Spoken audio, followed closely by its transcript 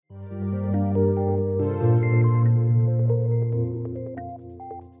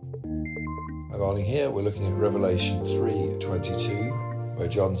morning here. We're looking at Revelation 3:22, where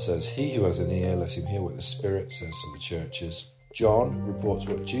John says, "He who has an ear, let him hear what the Spirit says to the churches." John reports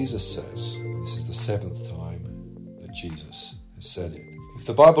what Jesus says. This is the 7th time that Jesus has said it. If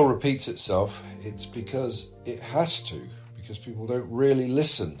the Bible repeats itself, it's because it has to, because people don't really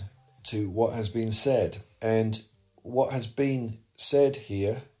listen to what has been said. And what has been said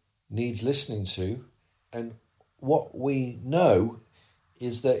here needs listening to. And what we know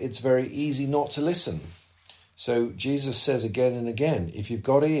is that it's very easy not to listen. So Jesus says again and again, if you've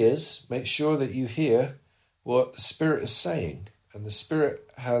got ears, make sure that you hear what the Spirit is saying. And the Spirit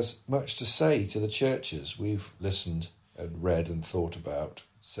has much to say to the churches. We've listened and read and thought about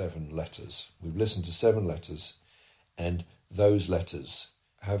 7 letters. We've listened to 7 letters, and those letters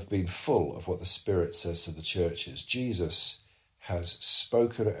have been full of what the Spirit says to the churches. Jesus has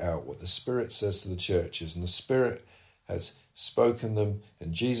spoken out what the Spirit says to the churches, and the Spirit has spoken them,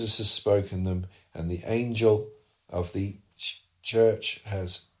 and Jesus has spoken them, and the angel of the church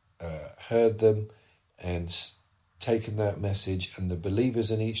has heard them and taken that message, and the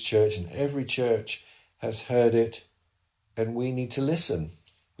believers in each church and every church has heard it, and we need to listen.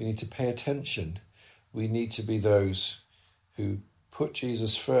 We need to pay attention. We need to be those who put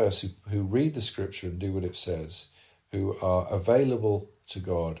Jesus first, who read the Scripture and do what it says, who are available to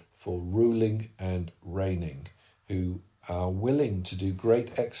God for ruling and reigning, who are willing to do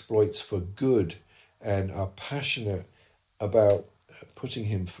great exploits for good and are passionate about putting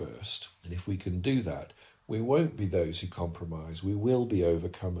him first. And if we can do that, we won't be those who compromise. We will be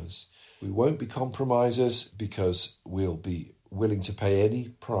overcomers. We won't be compromisers because we'll be willing to pay any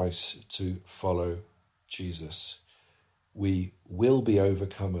price to follow Jesus. We will be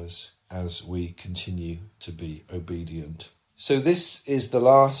overcomers as we continue to be obedient. So this is the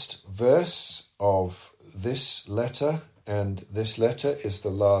last verse of this letter, and this letter is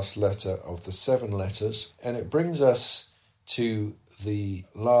the last letter of the 7 letters, and it brings us to the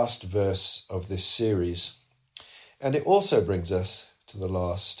last verse of this series. And it also brings us to the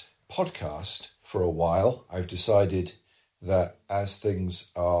last podcast for a while. I've decided that as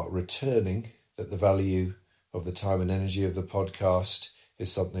things are returning, that the value of the time and energy of the podcast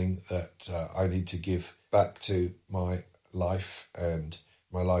is something that I need to give back to my life and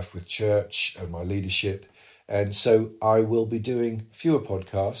my life with church and my leadership. And so I will be doing fewer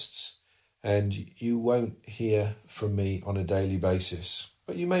podcasts, and you won't hear from me on a daily basis.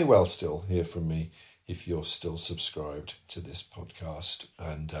 But you may well still hear from me if you're still subscribed to this podcast.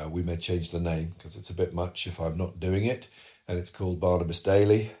 And we may change the name because it's a bit much if I'm not doing it, and it's called Barnabas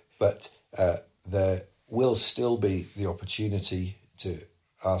Daily. But there will still be the opportunity to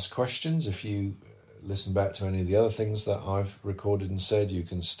ask questions. If you listen back to any of the other things that I've recorded and said, you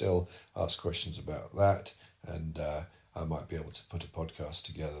can still ask questions about that. And I might be able to put a podcast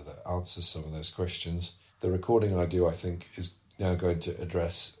together that answers some of those questions. The recording I do, I think, is now going to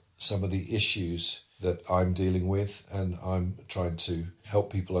address some of the issues that I'm dealing with, and I'm trying to help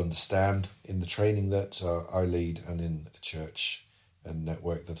people understand in the training that I lead and in the church and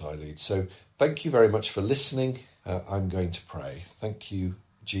network that I lead. So thank you very much for listening. I'm going to pray. Thank you,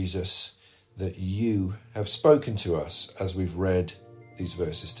 Jesus, that you have spoken to us as we've read these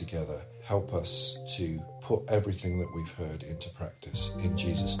verses together. Help us to put everything that we've heard into practice. In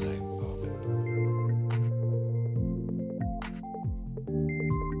Jesus' name, amen.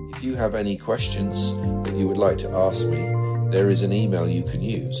 If you have any questions that you would like to ask me, there is an email you can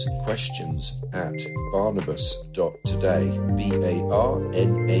use, questions@barnabas.today,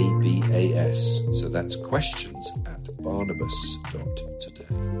 BARNABAS. So that's questions@barnabas.today.